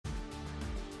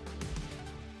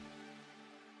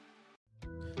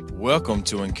Welcome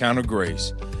to Encounter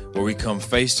Grace, where we come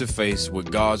face to face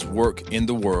with God's work in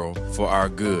the world for our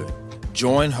good.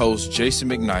 Join host Jason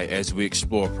McKnight as we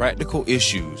explore practical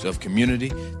issues of community,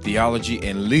 theology,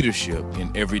 and leadership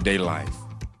in everyday life.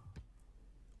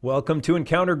 Welcome to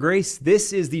Encounter Grace.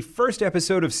 This is the first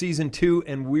episode of Season 2,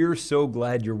 and we're so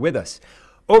glad you're with us.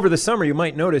 Over the summer, you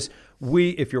might notice,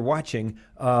 if you're watching,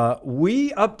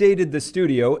 we updated the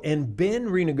studio, and Ben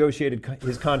renegotiated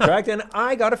his contract, and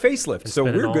I got a facelift, so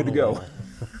we're good to go.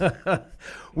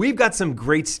 We've got some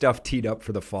great stuff teed up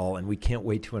for the fall, and we can't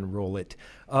wait to unroll it.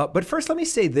 But first, let me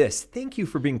say this. Thank you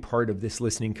for being part of this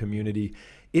listening community.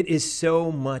 It is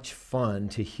so much fun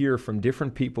to hear from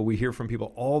different people. We hear from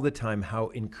people all the time how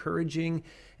encouraging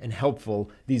and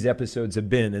helpful these episodes have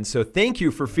been. And so thank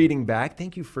you for feeding back.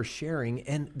 Thank you for sharing.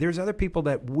 And there's other people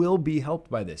that will be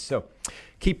helped by this. So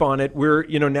keep on it. We're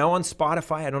now on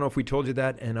Spotify. I don't know if we told you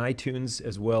that, and iTunes,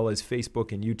 as well as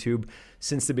Facebook and YouTube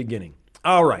since the beginning.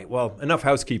 All right, well, enough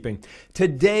housekeeping.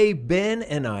 Today, Ben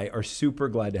and I are super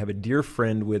glad to have a dear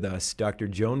friend with us, Dr.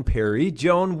 Joan Perry.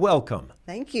 Joan, welcome.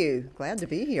 Thank you. Glad to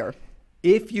be here.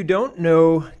 If you don't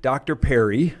know Dr.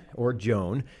 Perry or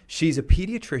Joan, she's a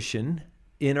pediatrician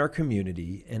in our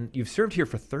community, and you've served here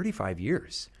for 35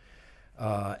 years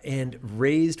and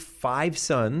raised 5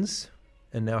 sons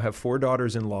and now have 4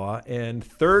 daughters-in-law and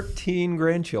 13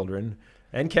 grandchildren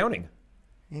and counting.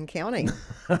 And counting.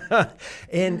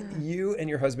 And you and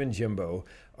your husband, Jimbo,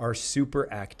 are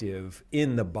super active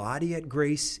in the body at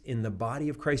Grace, in the body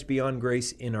of Christ Beyond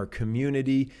Grace, in our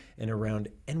community and around.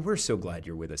 And we're so glad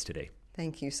you're with us today.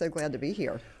 Thank you. So glad to be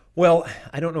here. Well,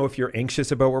 I don't know if you're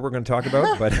anxious about what we're going to talk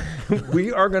about, but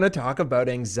we are going to talk about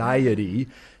anxiety.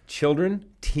 Children,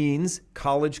 teens,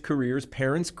 college careers,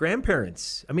 parents,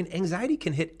 grandparents. I mean, anxiety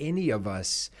can hit any of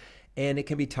us, and it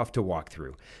can be tough to walk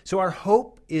through. So our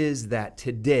hope is that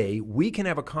today we can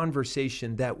have a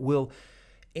conversation that will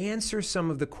answer some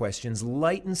of the questions,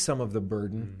 lighten some of the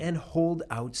burden, and hold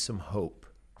out some hope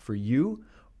for you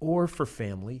or for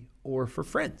family or for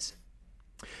friends.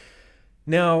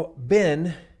 Now,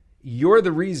 Ben, you're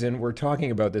the reason we're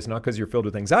talking about this, not because you're filled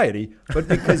with anxiety, but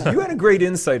because you had a great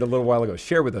insight a little while ago.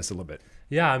 Share with us a little bit.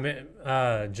 Yeah, I mean,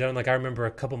 Joan, I remember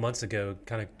a couple months ago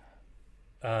kind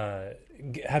of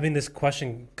having this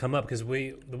question come up, because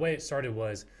the way it started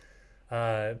was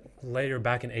later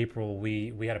back in April,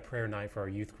 we had a prayer night for our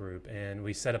youth group, and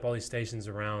we set up all these stations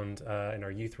around in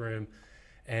our youth room,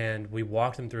 and we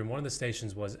walked them through. And one of the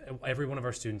stations was every one of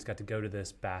our students got to go to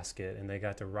this basket, and they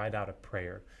got to write out a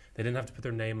prayer. They didn't have to put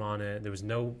their name on it. There was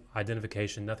no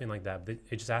identification, nothing like that. They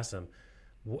just asked them,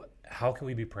 how can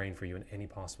we be praying for you in any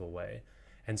possible way?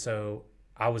 And so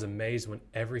I was amazed when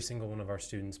every single one of our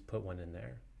students put one in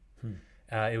there.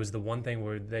 It was the one thing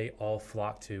where they all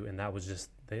flocked to, and that was just,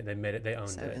 they made it, they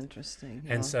owned it. So interesting.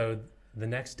 Yeah. And so the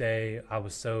next day, I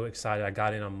was so excited. I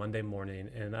got in on Monday morning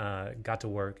and got to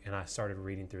work, and I started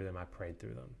reading through them. I prayed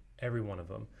through them, every one of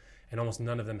them. And almost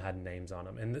none of them had names on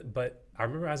them. But I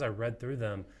remember as I read through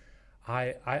them,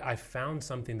 I found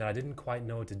something that I didn't quite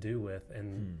know what to do with.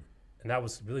 And that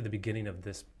was really the beginning of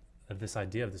this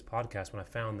idea of this podcast, when I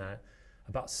found that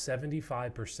about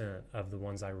 75% of the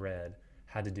ones I read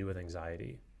had to do with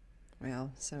anxiety.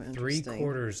 Wow, so interesting.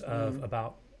 3/4 of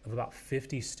about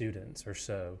 50 students or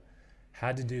so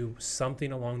had to do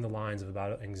something along the lines of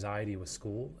about anxiety with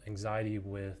school, anxiety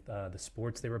with the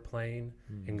sports they were playing,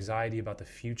 anxiety about the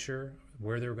future,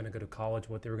 where they were going to go to college,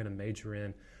 what they were going to major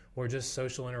in, or just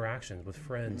social interactions with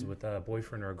friends, with a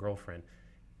boyfriend or a girlfriend.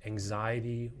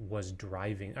 Anxiety was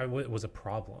was a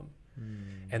problem.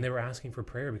 And they were asking for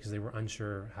prayer because they were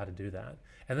unsure how to do that.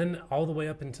 And then all the way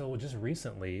up until just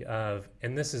recently,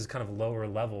 and this is kind of lower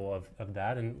level of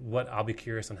that, and what I'll be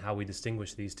curious on how we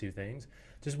distinguish these two things,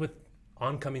 just with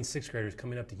oncoming 6th graders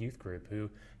coming up to youth group who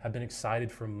have been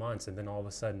excited for months, and then all of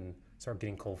a sudden start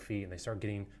getting cold feet, and they start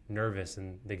getting nervous,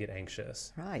 and they get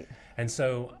anxious. Right. And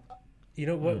so,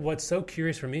 what's so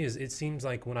curious for me is it seems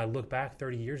like when I look back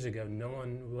 30 years ago,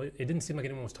 it didn't seem like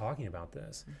anyone was talking about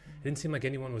this. It didn't seem like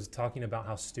anyone was talking about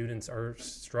how students are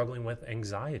struggling with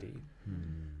anxiety.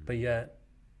 But yet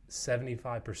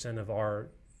 75% of our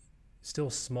still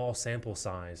small sample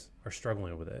size are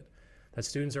struggling with it. That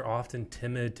students are often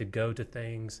timid to go to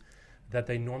things that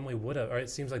they normally would have, or it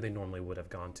seems like they normally would have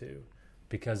gone to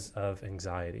because of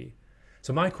anxiety.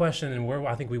 So my question, and where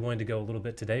I think we wanted to go a little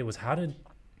bit today, was how did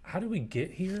we get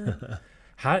here?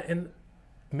 And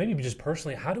maybe just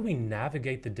personally, how do we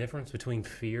navigate the difference between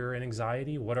fear and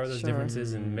anxiety? What are those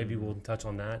differences? And maybe we'll touch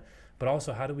on that. But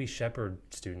also, how do we shepherd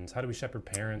students? How do we shepherd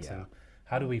parents? Yeah. And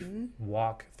How do we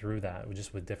walk through that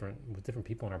with different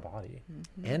people in our body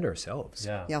and ourselves?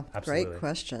 Yeah, absolutely. great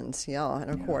questions. Yeah, and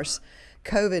of course,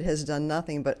 COVID has done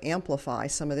nothing but amplify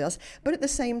some of this, but at the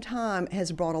same time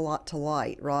has brought a lot to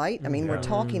light, right? I mean, we're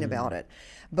talking about it.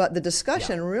 But the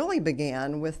discussion really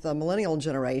began with the millennial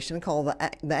generation called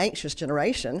the anxious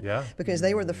generation, because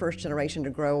they were the first generation to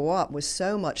grow up with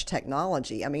so much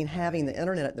technology. I mean, having the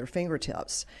internet at their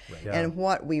fingertips. Right. And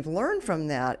what we've learned from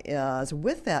that is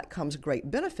with that comes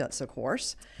great benefits, of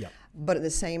course. But at the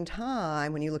same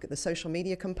time, when you look at the social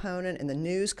media component and the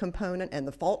news component and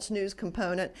the false news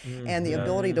component and the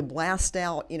ability to blast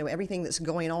out, everything that's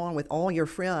going on with all your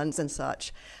friends and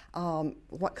such,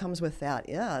 what comes with that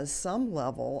is some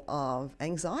level of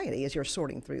anxiety as you're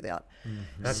sorting through that.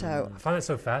 So I find that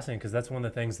so fascinating because that's one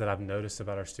of the things that I've noticed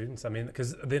about our students. I mean,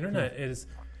 because the internet is,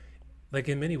 like,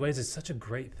 in many ways, it's such a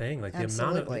great thing. Like the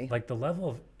amount of, like the level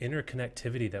of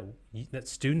interconnectivity that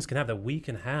students can have, that we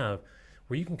can have,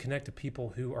 where you can connect to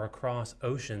people who are across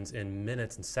oceans in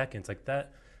minutes and seconds, like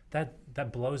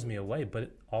that blows me away.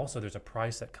 But also there's a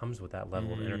price that comes with that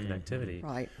level of interconnectivity,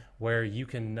 right, where you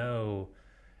can know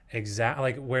exactly,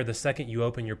 like where the second you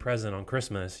open your present on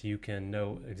Christmas, you can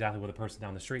know exactly what the person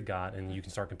down the street got, and you can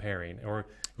start comparing, or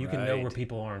you can know where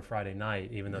people are on Friday night,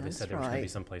 even though they said they were going to be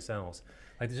someplace else.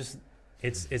 Like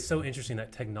it's so interesting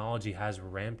that technology has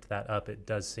ramped that up, it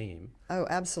does seem. Oh,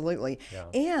 absolutely.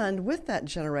 And with that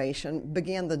generation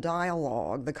began the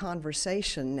dialogue, the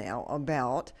conversation now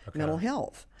about mental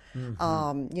health.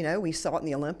 We saw it in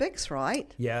the Olympics,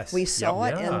 right? Yes. We saw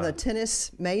it in the tennis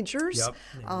majors.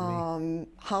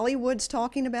 Hollywood's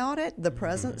talking about it, the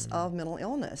presence of mental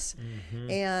illness.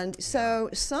 And so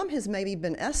some has maybe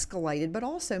been escalated, but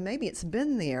also maybe it's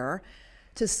been there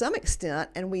to some extent,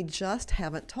 and we just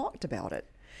haven't talked about it.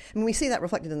 And we see that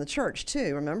reflected in the church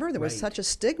too. Remember, there was such a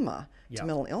stigma to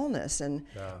mental illness, and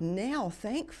now,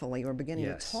 thankfully, we're beginning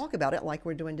to talk about it like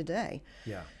we're doing today.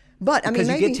 But because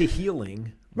maybe you get to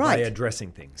healing by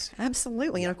addressing things.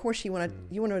 Absolutely, and of course you want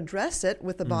to address it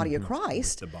with the body of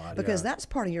Christ, because that's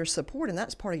part of your support and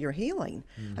that's part of your healing.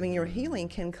 I mean, your healing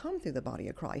can come through the body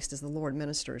of Christ as the Lord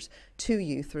ministers to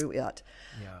you through it.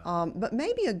 But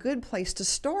maybe a good place to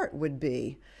start would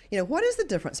be, what is the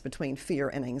difference between fear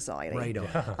and anxiety? Right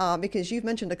on. Because you've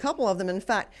mentioned a couple of them. In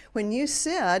fact, when you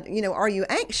said, are you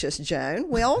anxious, Joan?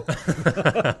 Well,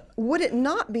 would it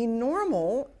not be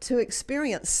normal to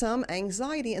experience some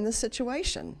anxiety in this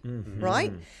situation,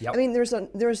 right? I mean,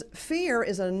 there's fear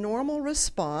is a normal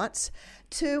response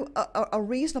to a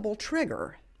reasonable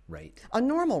trigger. Right. A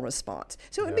normal response.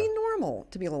 So it would be normal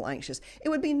to be a little anxious. It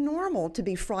would be normal to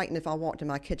be frightened if I walked in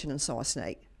my kitchen and saw a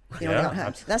snake.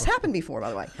 That's happened before, by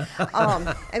the way.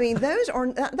 I mean,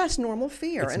 that's normal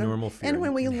fear. It's normal fear. And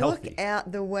when we look healthy.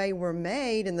 at the way we're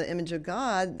made in the image of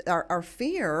God, our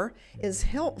fear is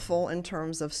helpful in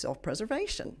terms of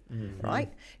self-preservation,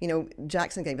 right?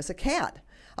 Jackson gave us a cat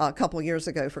a couple of years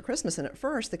ago for Christmas, and at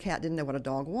first the cat didn't know what a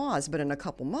dog was, but in a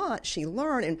couple months she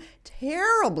learned, and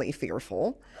terribly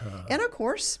fearful. And of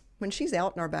course, when she's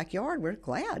out in our backyard, we're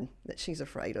glad that she's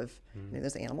afraid of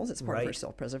those animals. It's part of her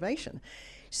self-preservation.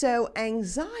 So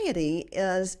anxiety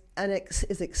is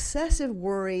excessive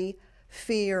worry,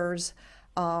 fears,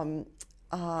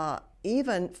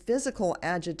 even physical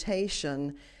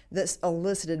agitation that's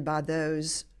elicited by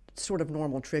those sort of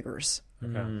normal triggers.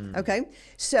 Okay?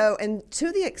 So, and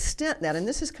to the extent that, and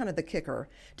this is kind of the kicker,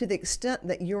 to the extent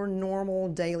that your normal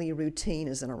daily routine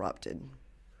is interrupted.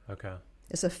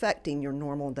 It's affecting your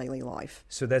normal daily life.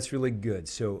 So that's really good.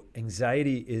 So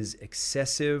anxiety is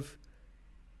excessive.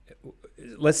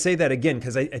 Let's say that again,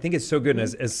 because I think it's so good.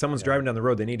 And as someone's driving down the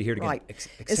road, they need to hear it again. Right. It's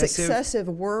excessive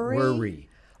worry.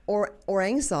 Or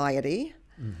anxiety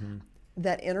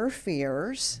that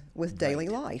interferes with daily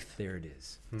life. There it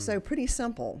is. So pretty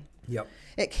simple. Yep.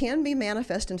 It can be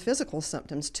manifest in physical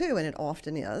symptoms too, and it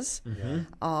often is.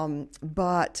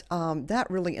 But that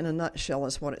really, in a nutshell,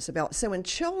 is what it's about. So in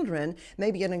children,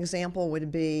 maybe an example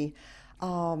would be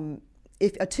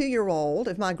if a 2-year-old,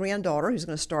 if my granddaughter, who's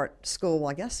going to start school,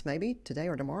 I guess maybe today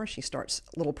or tomorrow, she starts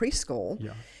a little preschool,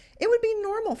 it would be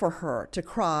normal for her to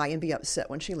cry and be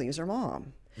upset when she leaves her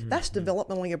mom. That's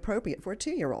developmentally appropriate for a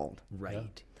 2-year-old.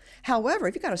 Right. However,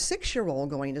 if you've got a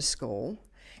 6-year-old going to school,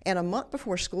 and a month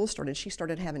before school started, she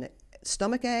started having a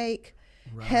stomach ache,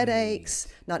 headaches,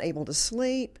 not able to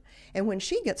sleep. And when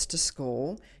she gets to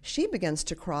school, she begins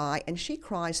to cry, and she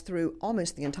cries through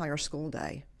almost the entire school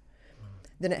day.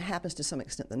 Then it happens to some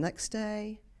extent the next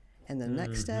day and the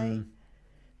next day.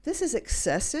 This is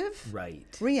excessive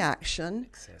reaction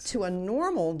to a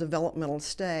normal developmental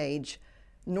stage,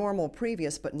 normal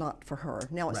previous, but not for her.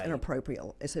 Now it's inappropriate.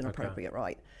 It's inappropriate,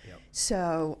 right?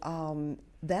 So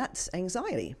that's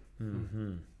anxiety.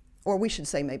 Or we should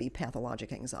say maybe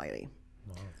pathologic anxiety.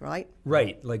 Right?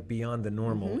 Right, like beyond the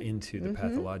normal into the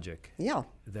pathologic. Yeah.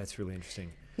 That's really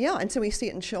interesting. Yeah, and so we see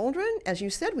it in children. As you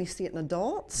said, we see it in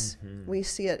adults. We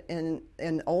see it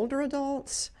in older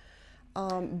adults.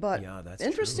 But that's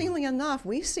interestingly enough,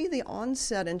 we see the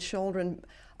onset in children,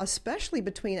 especially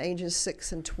between ages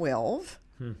 6 and 12,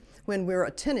 when we're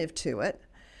attentive to it.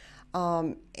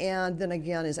 And then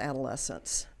again is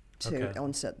adolescence to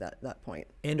onset that point.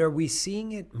 And are we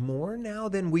seeing it more now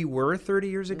than we were 30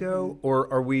 years ago?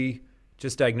 Or are we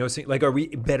just diagnosing, like, are we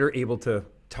better able to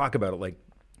talk about it? Like,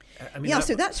 I mean,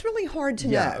 so that's really hard to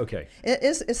know. Okay.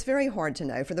 It's very hard to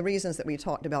know for the reasons that we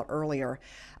talked about earlier.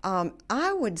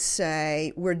 I would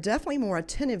say we're definitely more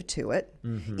attentive to it.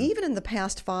 Even in the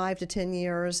past 5 to 10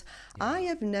 years, I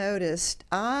have noticed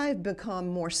I've become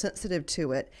more sensitive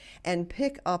to it and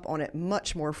pick up on it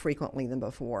much more frequently than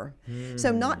before.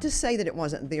 So not to say that it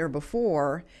wasn't there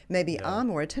before, maybe I'm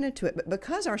more attentive to it, but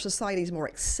because our society is more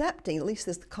accepting, at least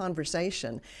this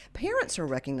conversation, parents are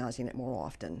recognizing it more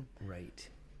often. Right.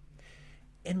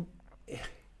 And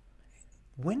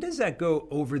when does that go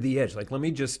over the edge? Like, let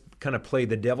me just kind of play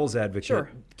the devil's advocate.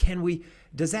 Sure.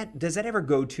 Does that ever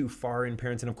go too far in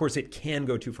parents? And of course it can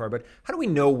go too far, but how do we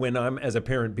know when I'm, as a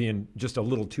parent, being just a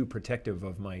little too protective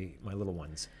of my little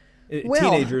ones?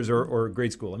 Teenagers or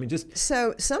grade school. I mean, just...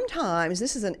 So sometimes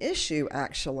this is an issue,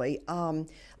 actually.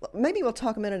 Maybe we'll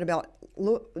talk a minute about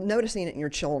noticing it in your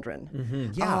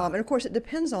children. And of course, it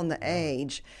depends on the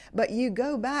age. But you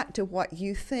go back to what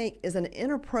you think is an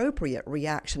inappropriate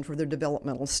reaction for their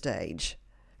developmental stage.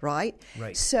 Right?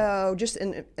 Right. So just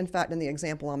in fact, in the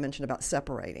example I mentioned about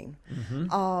separating.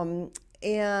 And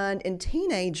in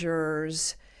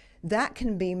teenagers, that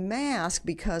can be masked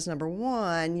because, number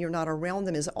one, you're not around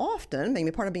them as often. Maybe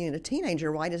part of being a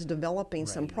teenager, right, is developing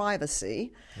some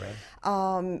privacy. Right.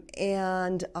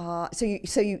 So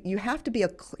you have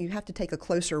to take a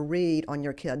closer read on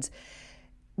your kids.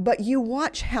 But you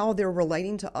watch how they're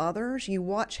relating to others. You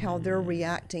watch how they're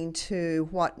reacting to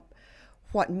what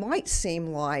might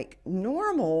seem like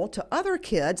normal to other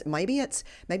kids. Maybe it's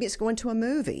going to a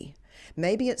movie.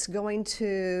 Maybe it's going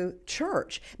to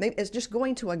church. Maybe it's just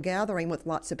going to a gathering with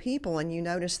lots of people, and you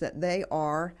notice that they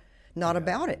are not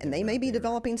about it, and they may be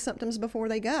developing symptoms before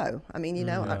they go. I mean,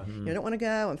 I don't want to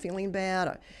go. I'm feeling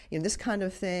bad. This kind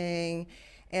of thing.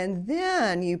 And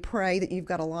then you pray that you've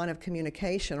got a line of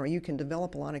communication, or you can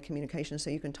develop a line of communication so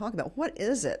you can talk about what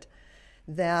is it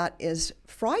that is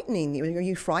frightening you. Are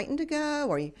you frightened to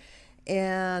go?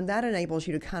 And that enables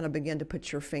you to kind of begin to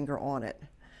put your finger on it.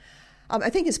 I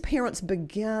think as parents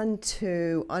begin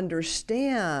to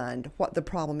understand what the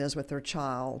problem is with their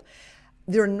child,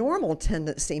 their normal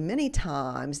tendency many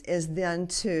times is then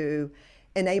to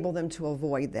enable them to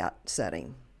avoid that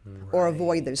setting or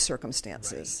avoid those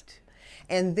circumstances. Right.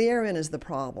 And therein is the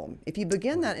problem. If you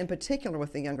begin that in particular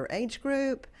with the younger age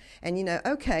group, and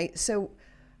okay, so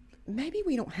maybe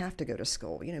we don't have to go to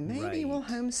school. Maybe we'll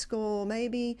homeschool.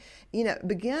 Maybe,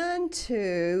 begin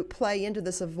to play into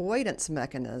this avoidance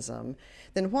mechanism.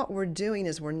 Then what we're doing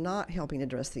is we're not helping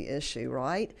address the issue,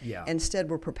 right? Yeah. Instead,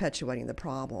 we're perpetuating the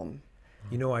problem.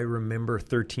 I remember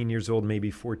 13 years old, maybe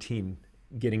 14,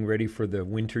 getting ready for the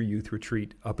winter youth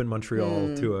retreat up in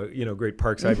Montreal to a great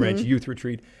Parkside Ranch youth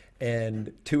retreat.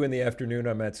 And 2 p.m,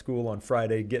 I'm at school on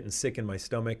Friday, getting sick in my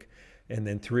stomach. And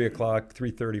then 3 o'clock,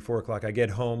 3:30, 4 o'clock, I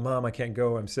get home. Mom, I can't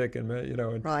go. I'm sick. And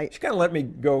Right. She kind of let me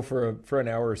go for an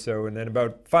hour or so. And then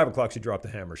about 5 o'clock, she dropped the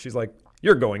hammer. She's like,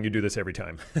 "You're going. You do this every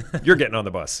time. You're getting on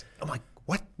the bus." I'm like,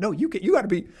 "What? No, you got to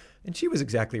be." And she was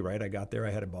exactly right. I got there.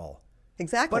 I had a ball.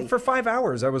 Exactly. But for 5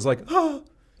 hours, I was like, "Oh."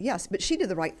 Yes, but she did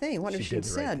the right thing. What if she had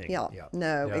did the right said? thing. Yeah. Yeah.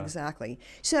 No, Yeah. exactly.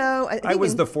 So I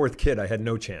was the 4th kid. I had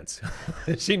no chance.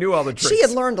 She knew all the tricks. She had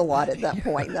learned a lot at that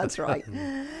point. That's right.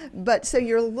 But so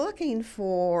you're looking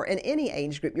for, in any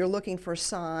age group, you're looking for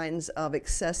signs of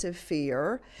excessive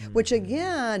fear, which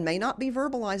again may not be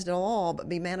verbalized at all, but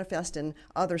be manifest in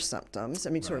other symptoms.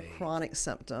 I mean, sort of chronic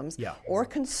symptoms, or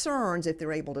concerns if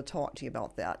they're able to talk to you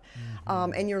about that.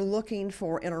 And you're looking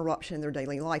for interruption in their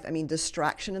daily life. I mean,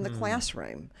 distraction in the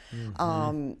classroom.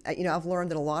 I've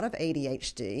learned that a lot of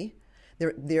ADHD,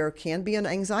 there can be an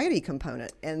anxiety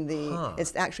component, and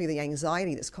it's actually the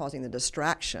anxiety that's causing the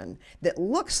distraction that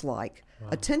looks like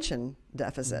attention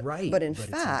deficit, but in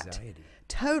fact,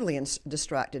 totally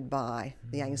distracted by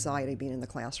the anxiety being in the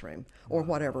classroom or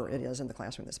whatever it is in the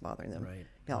classroom that's bothering them. Right.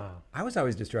 Yeah. Wow. I was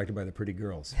always distracted by the pretty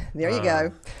girls. There you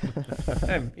go.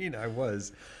 I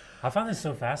was. I find this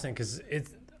so fascinating because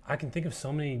I can think of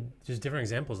so many just different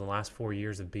examples in the last 4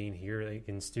 years of being here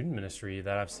in student ministry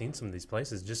that I've seen some of these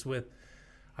places.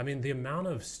 I mean, the amount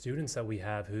of students that we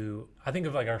have who, I think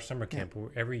of like our summer camp, where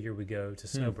every year we go to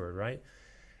Snowbird, right?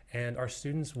 And our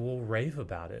students will rave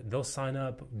about it. They'll sign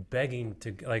up begging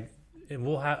to, like, and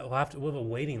we'll have a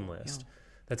waiting list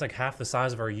that's like half the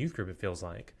size of our youth group, it feels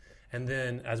like. And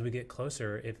then as we get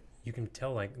closer, if you can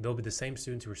tell, like, they'll be the same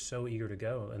students who are so eager to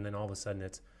go, and then all of a sudden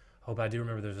it's, oh, but I do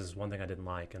remember there's this one thing I didn't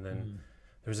like, and then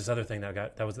there was this other thing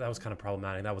that was kind of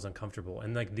problematic, that was uncomfortable,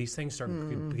 and like these things start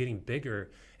getting bigger.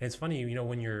 And it's funny, you know,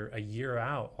 when you're a year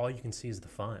out, all you can see is the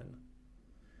fun,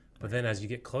 but then as you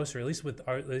get closer, at least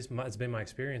it's been my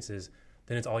experiences,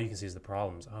 then it's all you can see is the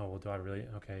problems. Oh, well, do I really?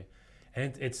 Okay.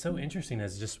 And it's so interesting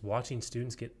as just watching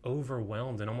students get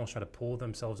overwhelmed and almost try to pull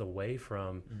themselves away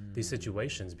from these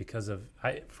situations because of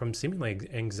from seemingly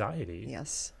anxiety.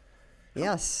 Yes.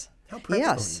 Yes. How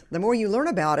prevalent? Yes. The more you learn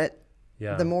about it,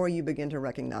 Yeah. the more you begin to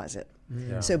recognize it.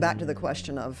 Yeah. So back to the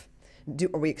question of,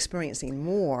 are we experiencing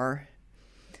more,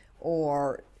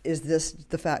 or is this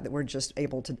the fact that we're just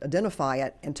able to identify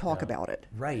it and talk about it?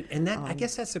 Right. And that, I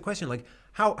guess that's the question. Like,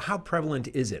 how prevalent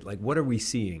is it? Like, what are we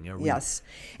seeing? Yes.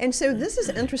 And so this is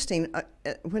interesting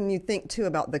when you think, too,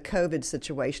 about the COVID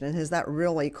situation, and has that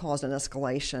really caused an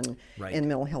escalation in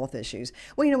mental health issues?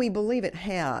 Well, you know, we believe it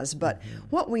has, but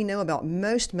what we know about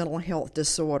most mental health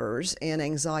disorders, and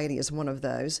anxiety is one of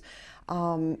those,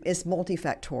 is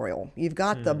multifactorial. You've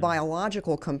got the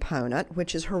biological component,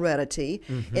 which is heredity.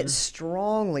 It's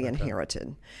strongly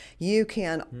inherited. You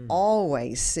can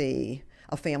always see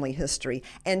a family history.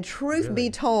 And truth be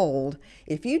told,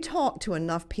 if you talk to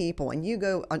enough people and you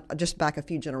go just back a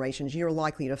few generations, you're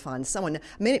likely to find someone,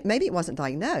 maybe it wasn't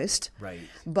diagnosed,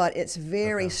 but it's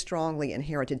very strongly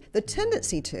inherited. The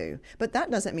tendency to, but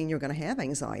that doesn't mean you're going to have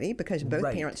anxiety, because both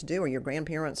parents do, or your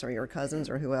grandparents or your cousins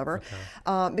or whoever,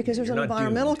 because there's an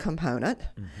environmental component,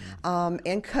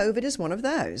 and COVID is one of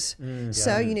those.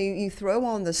 So, you know, you throw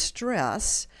on the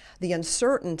stress, the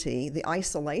uncertainty, the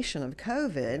isolation of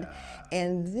COVID,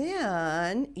 and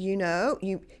then, you know,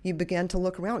 you begin to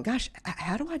look around, gosh,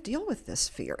 how do I deal with this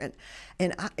fear?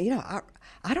 And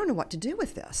I don't know what to do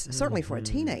with this, certainly for a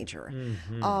teenager.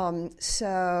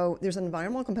 So there's an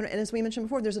environmental component, and as we mentioned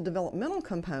before, there's a developmental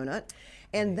component,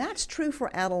 and that's true for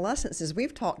adolescents, as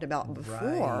we've talked about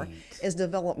before, is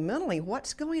developmentally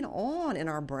what's going on in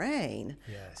our brain.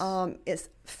 It's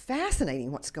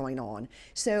fascinating what's going on.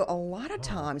 So a lot of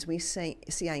times we see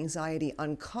anxiety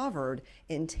uncovered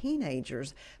in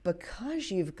teenagers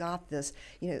because you've got this,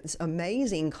 you know, this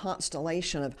amazing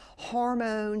constellation of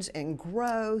hormones and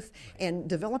growth and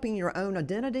developing your own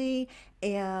identity,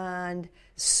 and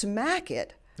smack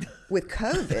it with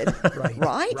COVID,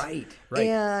 right?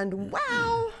 And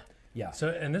wow. So,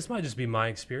 and this might just be my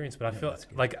experience, but I feel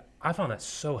like I found that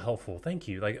so helpful. Thank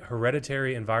you. Like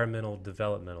hereditary, environmental,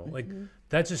 developmental, like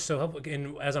that's just so helpful.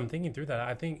 And as I'm thinking through that,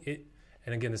 I think it,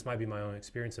 and again, this might be my own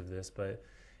experience of this, but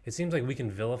it seems like we can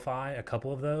vilify a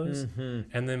couple of those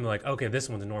and then like, okay, this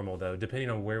one's normal though, depending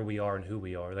on where we are and who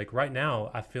we are. Like right now,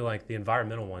 I feel like the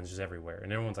environmental one's just everywhere,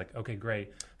 and everyone's like, okay,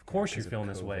 great. Of course you're feeling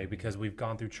this way because we've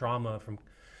gone through trauma from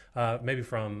maybe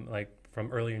from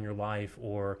earlier in your life,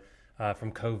 or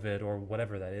from COVID or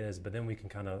whatever that is. But then we can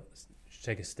kind of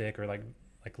take a stick or like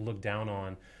look down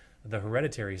on the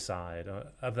hereditary side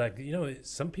of that. You know,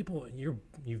 some people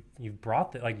you've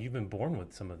brought that, like you've been born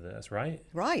with some of this, right?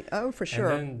 Right. Oh, for sure.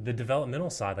 And then the developmental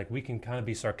side, like we can kind of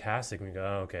be sarcastic and we go,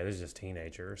 oh, okay, this is just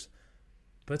teenagers,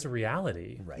 but it's a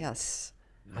reality. Right. Yes.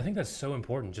 I think that's so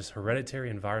important, just hereditary,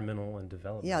 environmental, and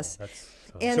developmental. Yes.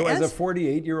 So as a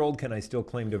 48-year-old, can I still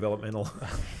claim developmental?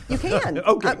 You can.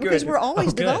 Okay, good. Because we're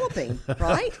always developing,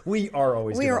 right? We are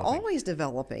always we developing. are always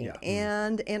developing. Yeah.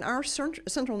 And our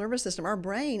central nervous system, our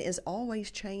brain, is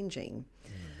always changing.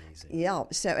 Amazing. Yeah.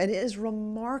 So it is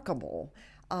remarkable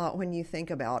when you think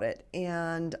about it.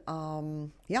 And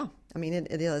yeah, I mean,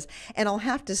 it is. And I'll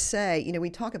have to say, you know,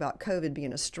 we talk about COVID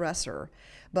being a stressor,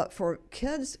 but for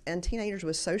kids and teenagers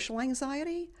with social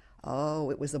anxiety, oh,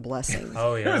 it was a blessing.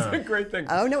 Oh, yeah. It was a great thing.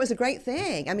 Oh, no, it was a great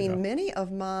thing. I mean, many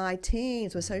of my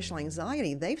teens with social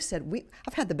anxiety, they've said,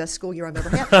 I've had the best school year I've ever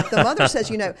had. The mother says,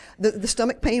 you know, the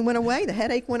stomach pain went away, the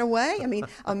headache went away. I mean,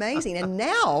 amazing. And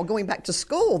now, going back to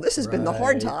school, this has been the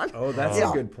hard time. Oh, that's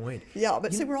a good point. Yeah,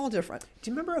 but see, we're all different. Do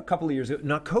you remember a couple of years ago,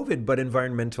 not COVID, but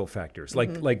environmental factors,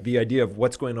 like the idea of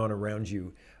what's going on around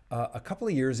you? A couple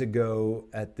of years ago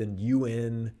at the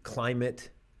UN climate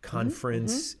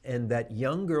conference, and that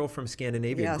young girl from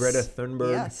Scandinavia, Greta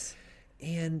Thunberg,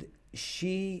 and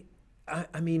she,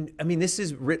 I mean, this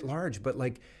is writ large, but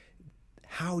like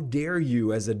how dare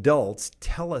you as adults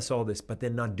tell us all this, but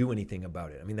then not do anything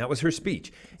about it? I mean, that was her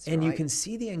speech. And you can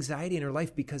see the anxiety in her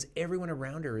life because everyone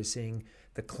around her is saying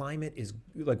the climate is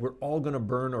like we're all going to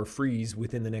burn or freeze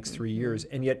within the next 3 years,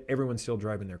 and yet everyone's still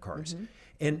driving their cars.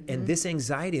 And this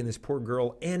anxiety in this poor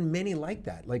girl and many like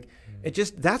that, like it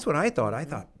just, that's what I thought. I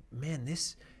thought, man,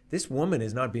 this woman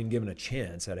is not being given a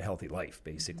chance at a healthy life,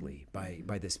 basically,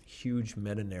 by this huge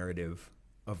meta-narrative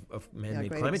of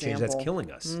man-made climate change that's killing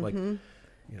us. Like,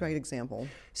 Great example.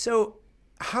 So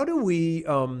how do we,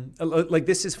 like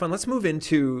this is fun. Let's move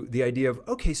into the idea of,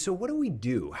 okay, so what do we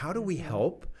do? How do we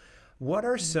help? What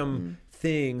are some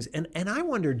things? And I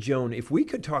wonder, Joan, if we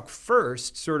could talk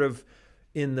first sort of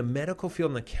in the medical field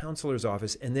in the counselor's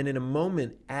office, and then in a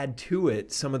moment add to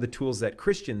it some of the tools that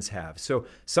Christians have. So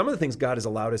some of the things God has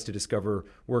allowed us to discover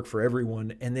work for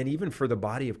everyone, and then even for the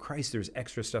body of Christ, there's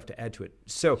extra stuff to add to it.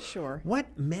 So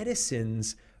what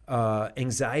medicines,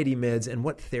 anxiety meds, and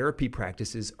what therapy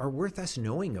practices are worth us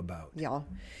knowing about? Yeah.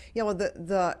 Well,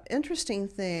 the interesting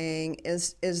thing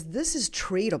is this is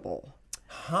treatable.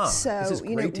 So, this is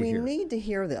great to we hear. need to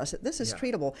hear this. This is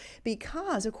treatable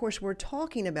because, of course, we're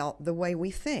talking about the way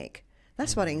we think.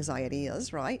 That's what anxiety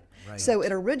is, right? So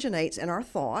it originates in our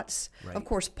thoughts. Of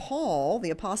course, Paul, the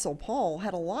Apostle Paul,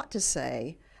 had a lot to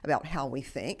say about how we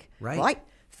think, right?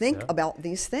 Think about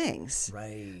these things.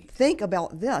 Think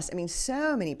about this. I mean,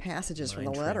 so many passages from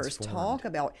the letters talk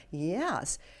about,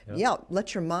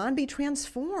 let your mind be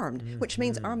transformed, which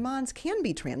means our minds can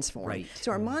be transformed.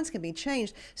 So our minds can be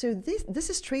changed. So this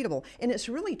is treatable, and it's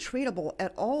really treatable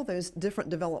at all those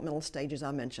different developmental stages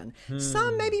I mentioned.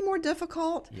 Some may be more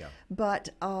difficult, but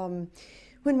when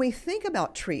we think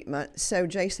about treatment, so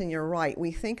Jason, you're right,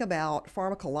 we think about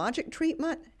pharmacologic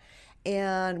treatment,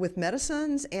 and with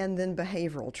medicines, and then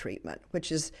behavioral treatment,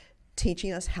 which is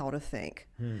teaching us how to think.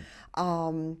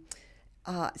 So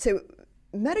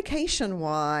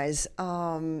medication-wise,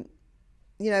 I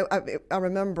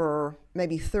remember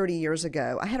maybe 30 years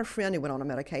ago, I had a friend who went on a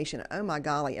medication. Oh my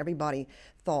golly, everybody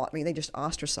thought, they just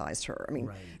ostracized her.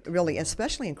 Really,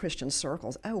 especially in Christian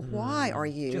circles. Oh, why are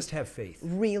you just have faith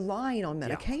relying on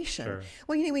medication?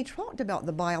 Well, we talked about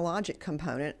the biologic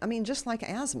component. Just like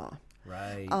asthma.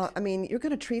 You're going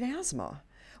to treat asthma.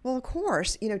 Well, of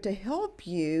course, to help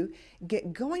you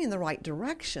get going in the right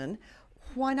direction,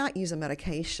 why not use a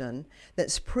medication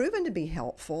that's proven to be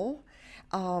helpful,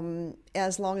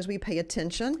 as long as we pay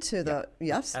attention to the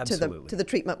to the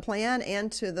treatment plan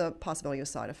and to the possibility of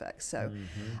side effects. So,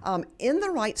 in the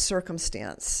right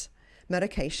circumstance,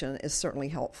 medication is certainly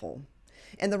helpful.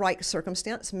 And the right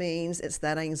circumstance means it's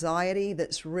that anxiety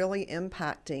that's really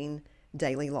impacting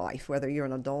daily life, whether you're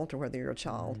an adult or whether you're a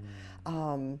child.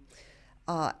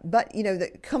 But,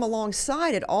 that come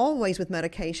alongside it, always with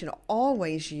medication,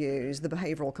 always use the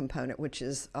behavioral component, which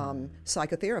is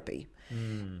psychotherapy.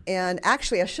 And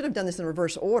actually, I should have done this in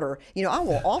reverse order. I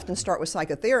will often start with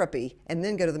psychotherapy and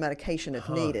then go to the medication if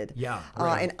needed.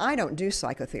 And I don't do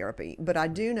psychotherapy, but I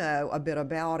do know a bit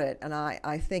about it, and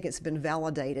I think it's been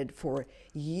validated for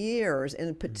years,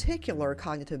 in particular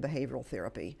cognitive behavioral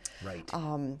therapy.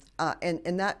 And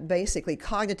that basically,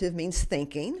 cognitive means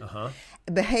thinking.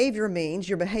 Behavior means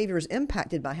your behavior is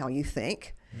impacted by how you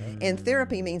think. And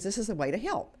therapy means this is a way to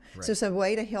help. So it's a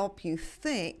way to help you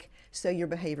think so your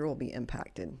behavior will be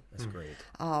impacted. That's great.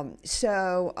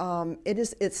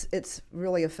 It's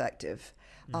really effective.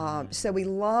 So we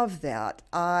love that.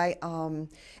 I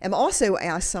am also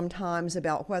asked sometimes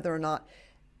about whether or not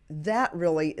that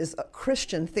really is a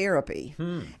Christian therapy.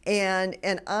 And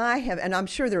I'm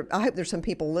sure I hope there's some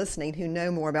people listening who know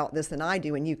more about this than I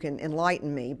do, and you can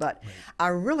enlighten me, but I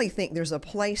really think there's a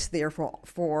place there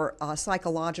for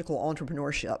psychological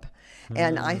entrepreneurship.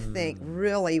 And I think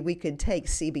really we could take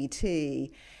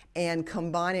CBT and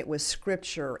combine it with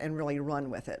scripture and really run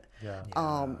with it.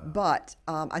 But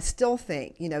I still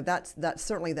think, that's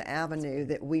certainly the avenue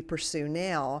that we pursue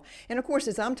now. And of course,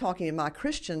 as I'm talking to my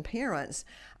Christian parents,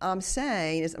 I'm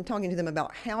talking to them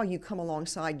about how you come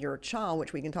alongside your child,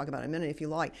 which we can talk about in a minute if you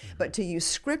like, but to use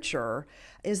scripture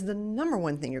is the number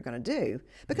one thing you're going to do.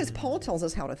 Because Paul tells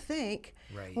us how to think.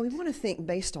 Well, we want to think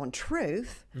based on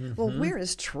truth. Well, where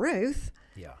is truth?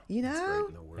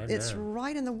 It's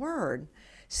right in the Word.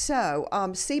 So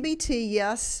CBT,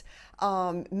 yes.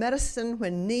 Medicine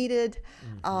when needed.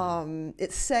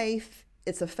 It's safe.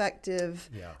 It's effective.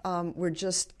 We're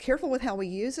just careful with how we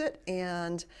use it,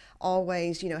 and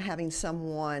always, having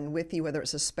someone with you, whether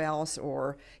it's a spouse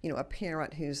or, a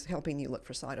parent who's helping you look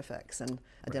for side effects and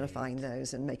identifying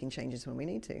those and making changes when we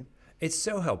need to. It's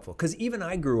so helpful because even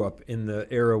I grew up in the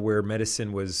era where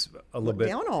medicine was a little bit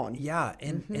down on.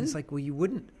 And it's like, well, you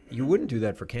wouldn't you wouldn't do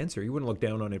that for cancer. You wouldn't look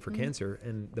down on it for cancer,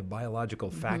 and the biological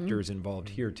factors involved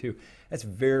here too. That's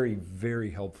very,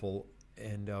 very helpful.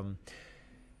 And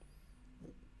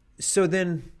so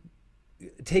then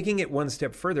taking it one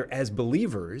step further, as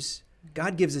believers,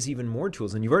 God gives us even more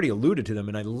tools, and you've already alluded to them,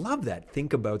 and I love that.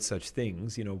 Think about such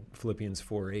things, Philippians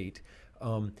 4:8,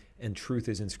 and truth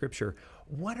is in Scripture.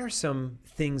 What are some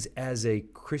things as a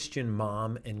Christian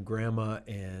mom and grandma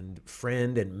and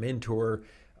friend and mentor,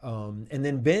 and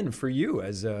then Ben, for you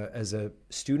as a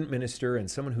student minister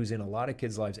and someone who's in a lot of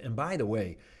kids' lives? And by the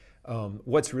way,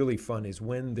 what's really fun is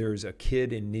when there's a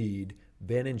kid in need,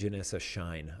 Ben and Janessa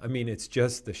shine. I mean, it's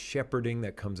just the shepherding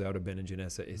that comes out of Ben and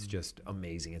Janessa is just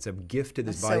amazing. It's a gift to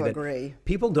this body that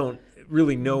people don't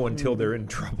really know until they're in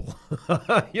trouble.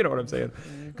 You know what I'm saying?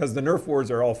 Because the Nerf wars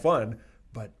are all fun,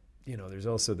 but there's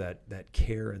also that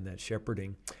care and that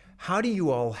shepherding. How do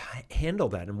you all handle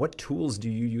that, and what tools do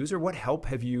you use, or what help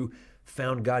have you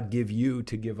found God give you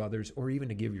to give others, or even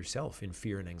to give yourself in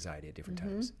fear and anxiety at different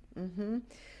times?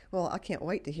 Well, I can't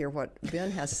wait to hear what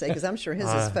Ben has to say, because I'm sure his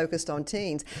is focused on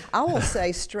teens. I will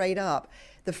say straight up,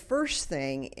 the first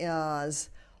thing is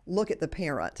look at the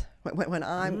parent.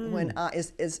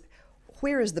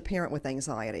 Where is the parent with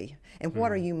anxiety, and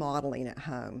what are you modeling at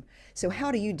home? So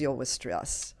how do you deal with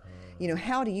stress?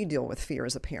 How do you deal with fear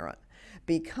as a parent?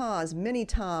 Because many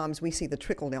times we see the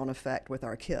trickle-down effect with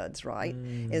our kids, right?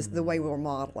 Is the way we're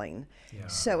modeling. Yeah.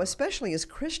 So especially as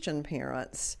Christian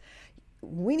parents,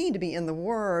 we need to be in the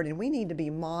Word, and we need to be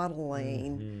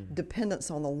modeling dependence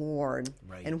on the Lord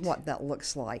and what that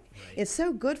looks like. Right. It's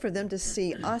so good for them to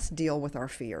see us deal with our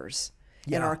fears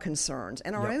and our concerns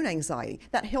and our own anxiety.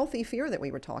 That healthy fear that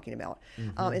we were talking about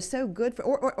is so good for,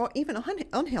 or even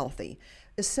unhealthy,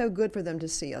 is so good for them to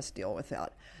see us deal with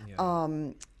that.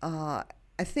 Yeah.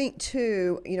 I think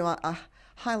too, I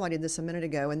highlighted this a minute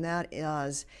ago, and that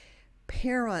is,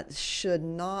 parents should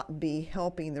not be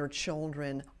helping their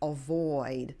children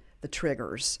avoid the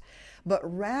triggers, but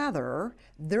rather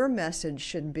their message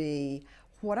should be,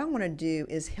 what I want to do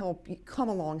is help you, come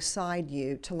alongside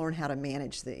you to learn how to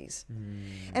manage these.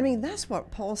 I mean, that's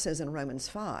what Paul says in Romans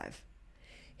 5.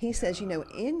 He says,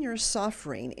 in your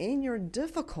suffering, in your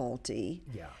difficulty,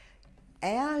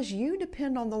 as you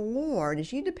depend on the Lord,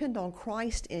 as you depend on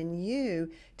Christ in you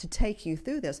to take you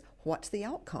through this, what's the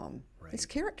outcome? Right. It's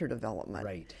character development.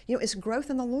 Right. It's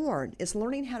growth in the Lord. It's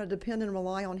learning how to depend and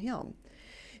rely on Him.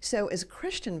 So as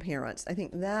Christian parents, I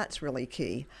think that's really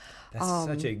key. That's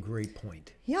such a great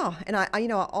point. Yeah, and I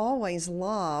always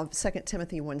love 2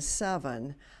 Timothy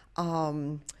 1:7.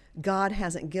 God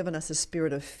hasn't given us a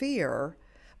spirit of fear,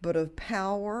 but of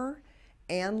power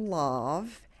and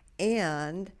love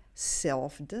and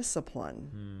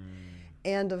self-discipline.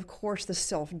 And of course, the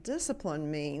self-discipline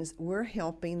means we're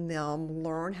helping them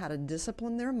learn how to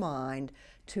discipline their mind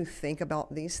to think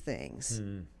about these things.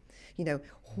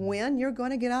 When you're going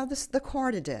to get out of the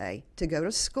car today to go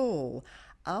to school,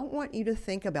 I want you to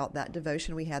think about that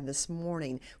devotion we had this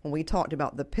morning when we talked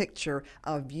about the picture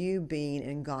of you being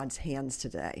in God's hands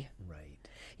today.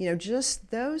 Right.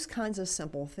 Just those kinds of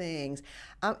simple things.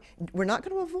 We're not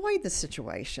going to avoid the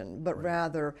situation, but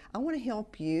rather I want to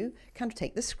help you kind of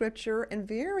take the scripture and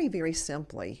very, very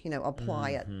simply,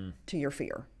 apply it to your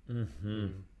fear.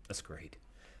 That's great.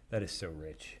 That is so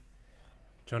rich.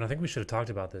 Joan, I think we should have talked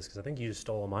about this, because I think you just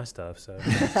stole all my stuff. So,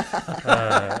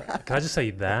 can I just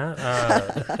say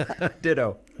that?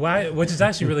 Ditto. Which is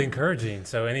actually really encouraging.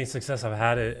 So, any success I've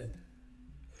had,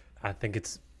 I think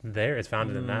it's there. It's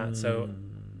founded in that. So,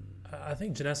 I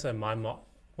think Janessa and my mom,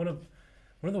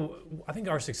 I think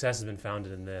our success has been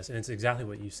founded in this, and it's exactly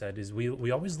what you said. Is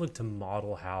we always look to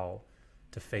model how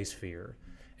to face fear,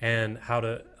 and how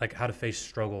to face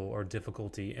struggle or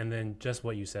difficulty, and then just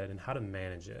what you said, and how to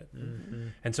manage it.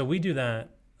 And so we do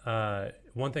that.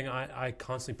 One thing I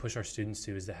constantly push our students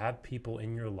to is to have people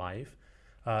in your life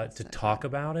to talk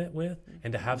about it with,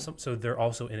 and to have so they're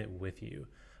also in it with you.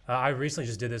 I recently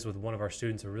just did this with one of our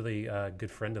students, a really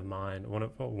good friend of mine, one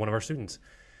of our students,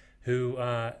 who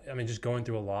just going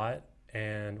through a lot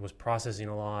and was processing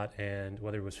a lot, and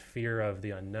whether it was fear of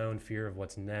the unknown, fear of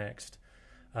what's next,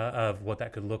 of what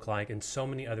that could look like, and so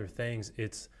many other things.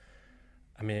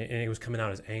 And it was coming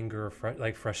out as anger,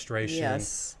 frustration,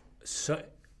 yes,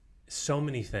 so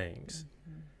many things.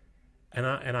 And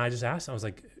I just asked him, I was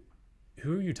like,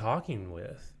 who are you talking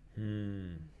with?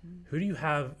 Who do you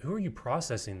have? Who are you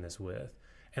processing this with?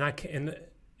 And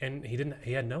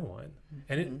he had no one.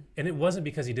 And it wasn't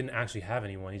because he didn't actually have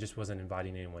anyone. He just wasn't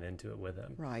inviting anyone into it with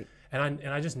him. Right. And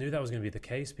I just knew that was going to be the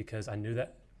case, because I knew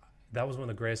that was one of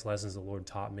the greatest lessons the Lord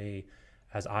taught me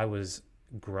as I was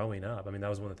growing up. I mean, that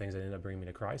was one of the things that ended up bringing me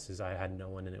to Christ, is I had no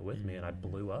one in it with me, and I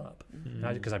blew up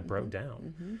because I broke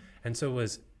down. And so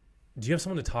do you have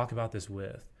someone to talk about this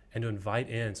with and to invite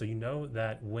in, so you know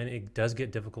that when it does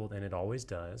get difficult, and it always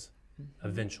does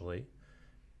eventually,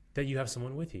 that you have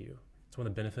someone with you. It's one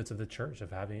of the benefits of the church,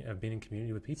 of being in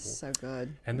community with people. So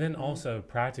good. And then also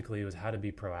practically was how to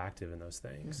be proactive in those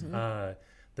things.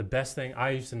 The best thing,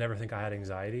 I used to never think I had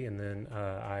anxiety, and then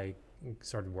I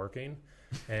started working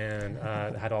and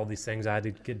had all these things I had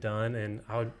to get done, and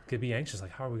I could be anxious,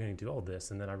 like, how are we going to do all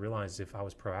this? And then I realized if I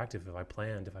was proactive, if I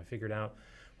planned, if I figured out,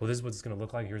 well, this is what it's going to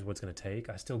look like, here's what it's going to take.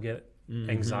 I still get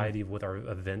anxiety with our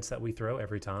events that we throw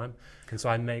every time. And so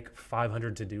I make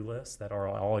 500 to-do lists that are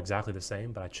all exactly the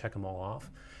same, but I check them all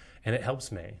off. And it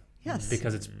helps me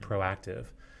because it's proactive.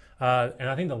 And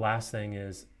I think the last thing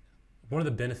is, one of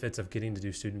the benefits of getting to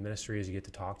do student ministry is you get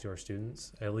to talk to our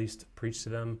students, at least preach to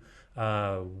them.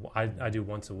 I do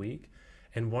once a week.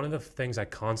 And one of the things I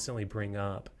constantly bring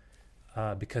up,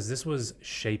 because this was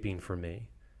shaping for me,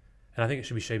 and I think it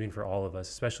should be shaping for all of us,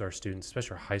 especially our students,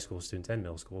 especially our high school students and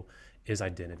middle school, is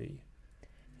identity.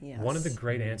 Yes. One of the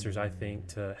great answers, I think,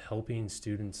 to helping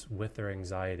students with their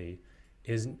anxiety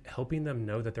is helping them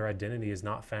know that their identity is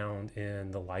not found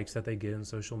in the likes that they get in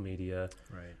social media,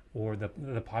 or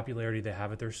the popularity they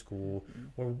have at their school,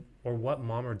 or what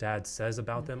mom or dad says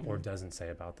about them or doesn't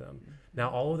say about them. Now,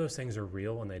 all of those things are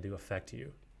real and they do affect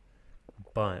you.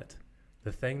 But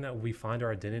the thing that we find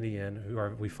our identity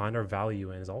in, we find our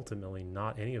value in, is ultimately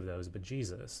not any of those, but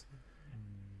Jesus.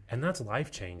 And that's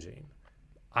life-changing.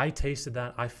 I tasted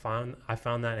that. I found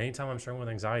that anytime I'm struggling with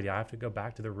anxiety, I have to go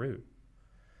back to the root.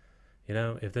 You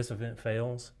know, if this event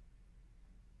fails,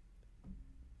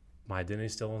 my identity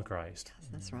is still in Christ. Yes,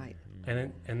 that's right.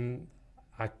 And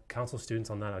I counsel students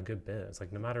on that a good bit. It's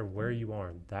like, no matter where you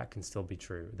are, that can still be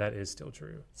true. That is still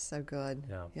true. So good.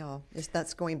 Yeah.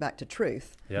 That's going back to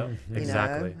truth. Yeah,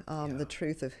 exactly. The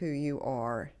truth of who you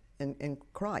are in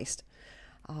Christ.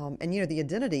 And, the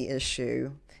identity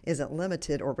issue isn't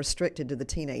limited or restricted to the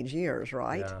teenage years,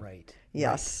 right? Yeah. Right.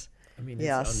 Yes. I mean,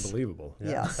 it's unbelievable. Yeah.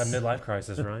 Yes. A midlife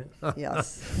crisis, right?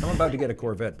 Yes. I'm about to get a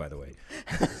Corvette, by the way.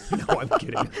 No, I'm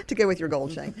kidding. To go with your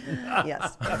gold chain.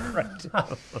 Yes. Right.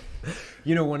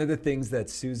 One of the things that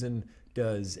Susan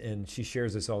does, and she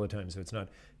shares this all the time, so it's not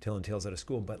telling tales out of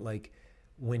school, but like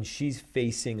when she's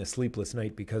facing a sleepless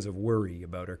night because of worry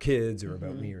about her kids or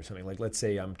about me or something, like let's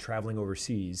say I'm traveling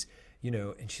overseas,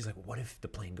 and she's like, what if the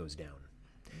plane goes down?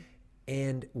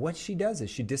 And what she does is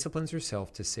she disciplines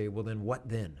herself to say, well, then what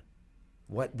then?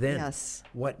 What then? Yes.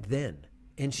 What then?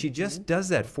 And she just does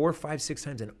that 4, 5, 6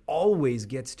 times and always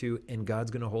gets to, and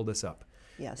God's going to hold us up.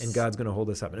 Yes. And God's going to hold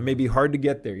us up. And it may be hard to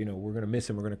get there. We're going to miss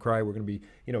him. We're going to cry. We're going to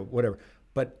be, whatever.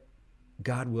 But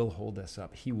God will hold us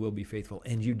up. He will be faithful.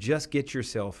 And you just get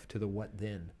yourself to the what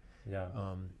then. Yeah.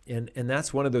 And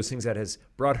that's one of those things that has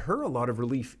brought her a lot of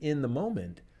relief in the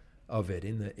moment of it,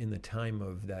 in the time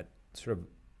of that sort of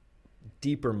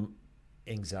deeper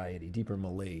anxiety, deeper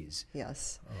malaise.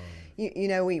 Yes.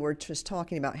 We were just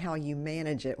talking about how you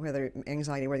manage it, whether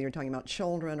anxiety, whether you're talking about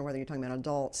children or whether you're talking about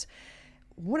adults.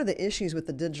 One of the issues with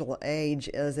the digital age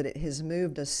is that it has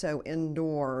moved us so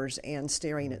indoors and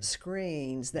staring at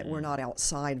screens that we're not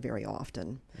outside very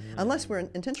often, unless we're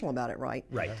intentional about it, right?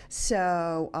 Right.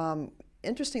 So,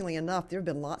 interestingly enough, there have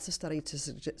been lots of studies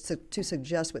to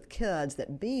suggest with kids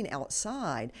that being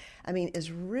outside,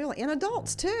 is really, and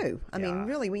adults too. I mean,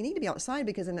 really, we need to be outside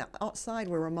because in the outside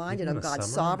we're reminded of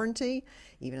God's sovereignty,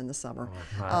 even in the summer,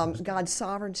 God's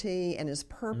sovereignty and His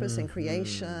purpose in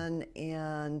creation,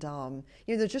 and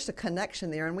there's just a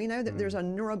connection there, and we know that there's a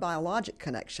neurobiologic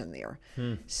connection there.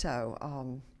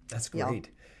 So that's great.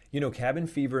 Cabin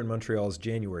fever in Montreal is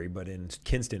January, but in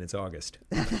Kinston it's August.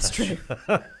 That's true.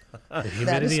 The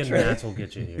humidity and gnats will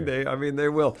get you here. They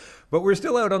will. But we're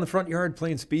still out on the front yard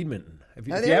playing speedminton. If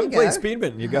you haven't played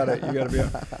speedminton, you gotta be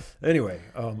out. Anyway,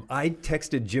 I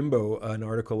texted Jimbo an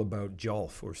article about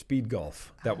golf or speed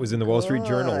golf that was in the Wall Street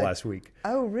Journal last week.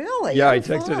 Oh, really? Yeah, I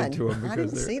texted it to him because I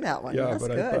didn't see that one. Yeah, That's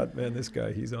but good. I thought, man, this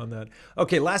guy, he's on that.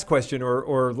 Okay, last question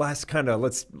or last kind of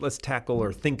let's tackle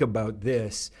or think about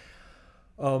this.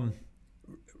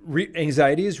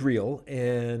 Anxiety is real,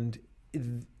 and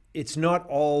it's not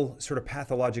all sort of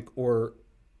pathologic or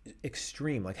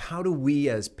extreme. Like, how do we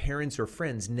as parents or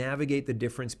friends navigate the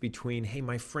difference between, hey,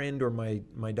 my friend or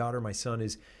my daughter, my son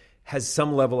has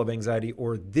some level of anxiety,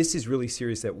 or this is really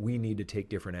serious that we need to take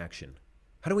different action?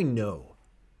 How do we know?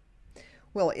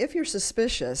 Well, if you're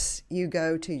suspicious, you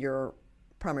go to your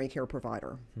primary care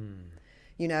provider.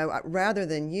 You know, rather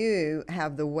than you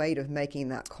have the weight of making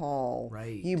that call,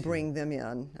 Right. you bring them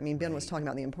in. I mean, Ben was talking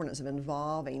about the importance of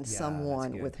involving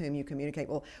someone with whom you communicate.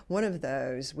 Well, one of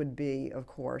those would be, of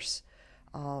course,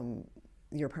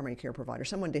 your primary care provider,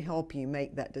 someone to help you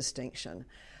make that distinction.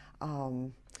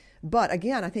 But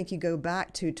again, I think you go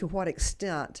back to what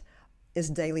extent is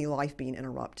daily life being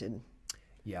interrupted?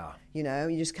 Yeah. You know,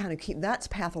 you just kind of keep, that's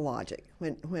pathologic.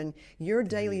 When your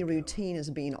daily routine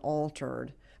is being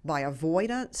altered by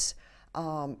avoidance,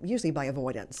 usually by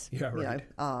avoidance. Yeah, right. You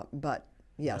know, but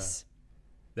yes.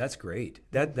 Yeah. That's great.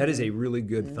 That is a really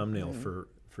good thumbnail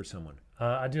for someone.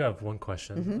 I do have one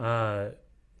question.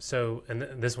 So, and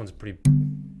this one's pretty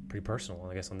personal,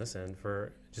 I guess, on this end,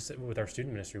 for just with our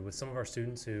student ministry, with some of our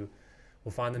students who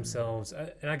will find themselves,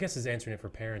 and I guess is answering it for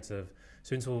parents, of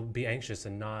students will be anxious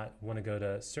and not want to go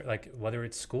to, like, whether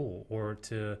it's school or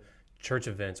to church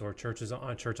events or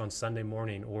church on Sunday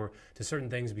morning or to certain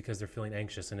things because they're feeling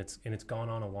anxious and it's gone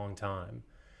on a long time.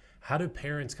 How do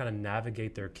parents kind of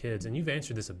navigate their kids? And you've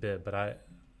answered this a bit, but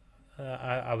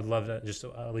I would love to just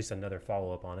at least another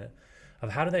follow-up on it,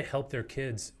 of how do they help their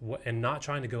kids and not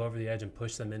trying to go over the edge and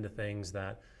push them into things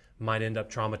that might end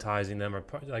up traumatizing them or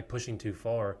like pushing too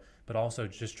far, but also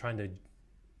just trying to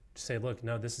say, look,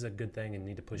 no, this is a good thing and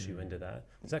need to push you into that.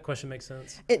 Does that question make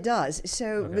sense? It does.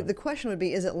 So but the question would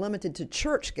be, is it limited to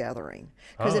church gathering?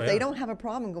 Because if they don't have a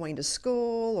problem going to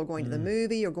school or going to the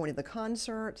movie or going to the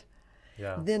concert,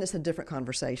 then it's a different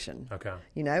conversation. Okay.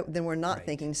 You know, then we're not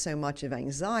thinking so much of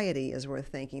anxiety as we're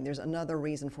thinking there's another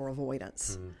reason for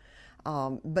avoidance.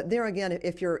 But there again,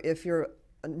 if you're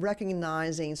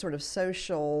recognizing sort of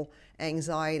social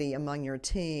anxiety among your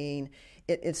teen,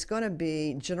 it's going to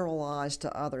be generalized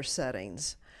to other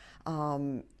settings.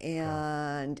 And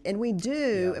we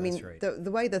do, I mean,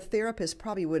 the way the therapist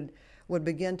probably would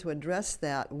begin to address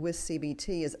that with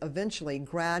CBT is eventually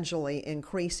gradually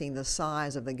increasing the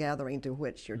size of the gathering to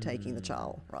which you're taking the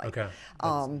child, right? Okay.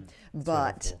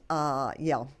 But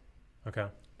yeah. Okay.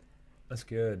 That's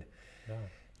good. Yeah.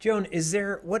 Joan, is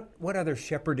there, what other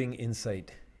shepherding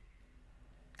insight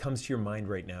comes to your mind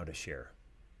right now to share?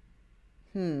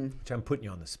 Which I'm putting you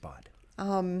on the spot.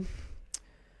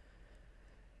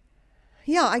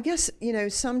 Yeah, I guess, you know,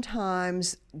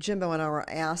 sometimes Jimbo and I were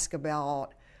asked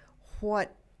about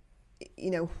what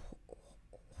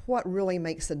really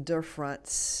makes a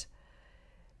difference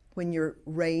when you're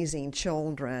raising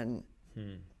children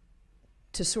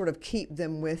to sort of keep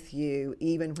them with you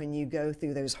even when you go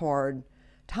through those hard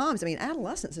times. I mean,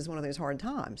 adolescence is one of those hard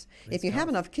times. If you have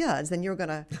enough kids, then you're going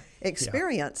to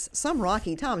experience some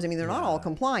rocky times. I mean, they're not all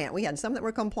compliant. We had some that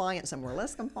were compliant, some were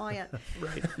less compliant.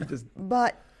 Right.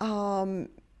 But,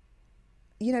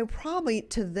 you know, probably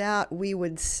to that we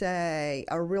would say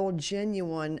a real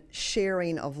genuine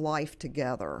sharing of life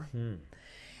together.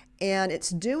 And it's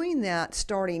doing that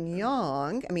starting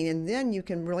young. I mean, and then you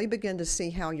can really begin to see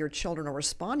how your children are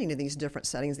responding to these different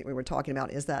settings that we were talking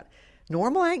about. Is that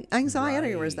normal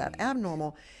anxiety or is that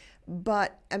abnormal?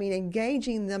 But I mean,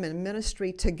 engaging them in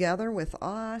ministry together with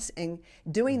us and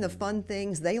doing the fun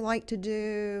things they like to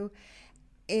do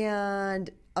and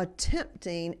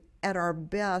attempting at our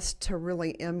best to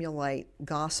really emulate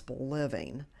gospel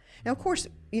living. Now, of course,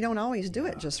 you don't always do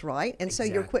it just right. And so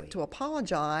you're quick to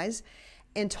apologize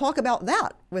and talk about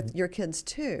that with your kids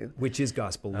too. Which is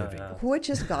gospel living. Which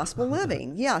is gospel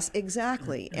living. Yes,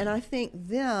 exactly. And I think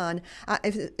then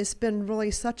it's been really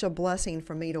such a blessing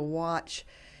for me to watch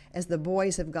as the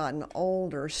boys have gotten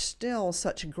older, still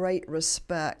such great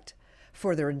respect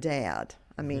for their dad.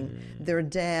 I mean, their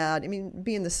dad, I mean,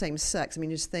 being the same sex, I mean,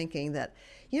 just thinking that,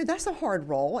 you know, that's a hard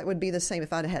role. It would be the same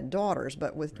if I'd had daughters,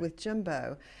 but with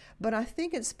Jimbo. But I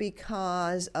think it's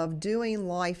because of doing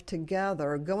life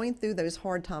together, going through those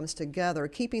hard times together,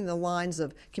 keeping the lines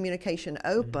of communication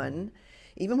open,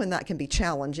 even when that can be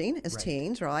challenging as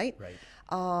teens, right?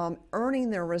 Earning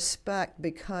their respect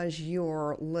because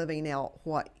you're living out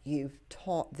what you've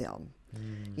taught them.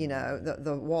 You know,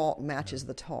 the walk matches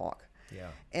the talk.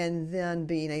 And then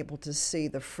being able to see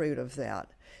the fruit of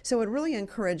that. So it really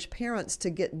encouraged parents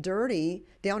to get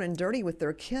down and dirty with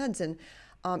their kids and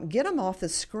get them off the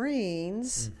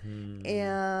screens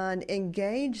and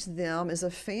engage them as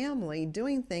a family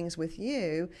doing things with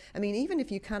you. I mean, even if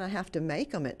you kind of have to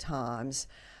make them at times,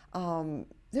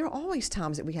 there are always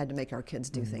times that we had to make our kids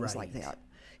do things like that,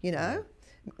 you know?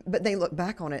 But they look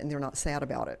back on it and they're not sad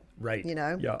about it. Right. You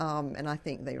know? And I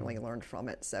think they really learned from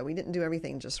it. So we didn't do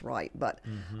everything just right, but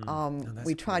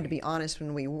we tried to be honest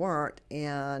when we weren't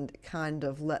and kind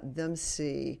of let them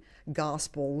see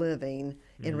gospel living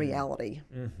in reality.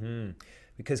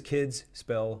 Because kids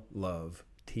spell love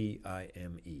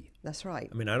T-I-M-E. That's right.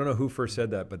 I mean, I don't know who first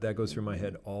said that, but that goes through my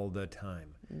head all the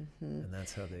time. And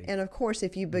that's how they... And of course,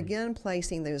 if you begin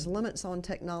placing those limits on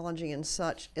technology and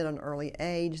such at an early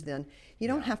age, then you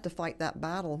don't have to fight that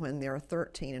battle when they're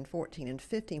 13 and 14 and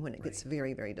 15 when it gets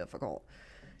very, very difficult.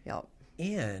 Yep.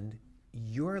 And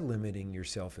you're limiting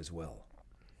yourself as well.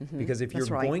 Because if you're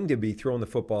That's right. going to be throwing the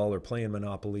football or playing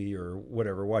Monopoly or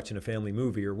whatever, watching a family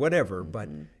movie or whatever, but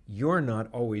you're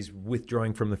not always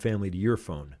withdrawing from the family to your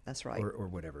phone. That's right. Or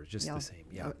whatever. It's just the same.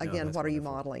 Yeah. No, Again, that's what are you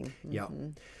wonderful. modeling? Yeah.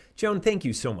 Joan, thank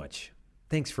you so much.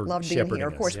 Thanks for Love being shepherding here.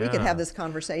 Of course, us. we could have this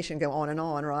conversation go on and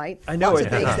on, right? I know Lots it.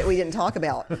 of things that we didn't talk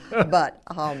about, but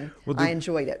I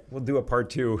enjoyed it. We'll do a part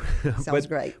 2. Sounds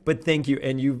great. But thank you.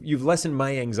 And you've lessened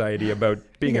my anxiety about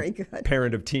being Very a good.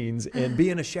 parent of teens and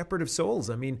being a shepherd of souls.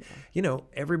 I mean, you know,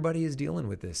 everybody is dealing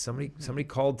with this. Somebody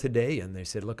called today and they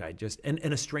said, look, I just, and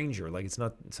a stranger, like it's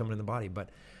not someone in the body, but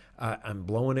I'm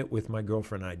blowing it with my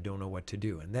girlfriend. I don't know what to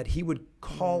do. And that he would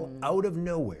call out of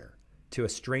nowhere to a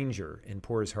stranger and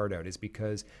pour his heart out is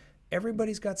because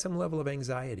everybody's got some level of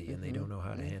anxiety and they don't know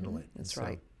how to handle it. That's right.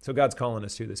 right. So God's calling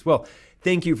us to this. Well,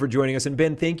 thank you for joining us. And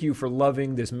Ben, thank you for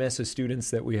loving this mess of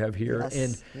students that we have here. Yes,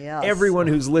 And yes. everyone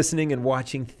who's listening and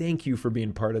watching, thank you for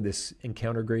being part of this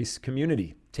Encounter Grace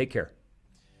community. Take care.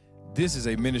 This is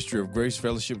a ministry of Grace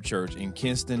Fellowship Church in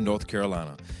Kinston, North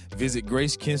Carolina. Visit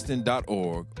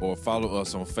gracekinston.org or follow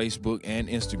us on Facebook and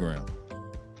Instagram.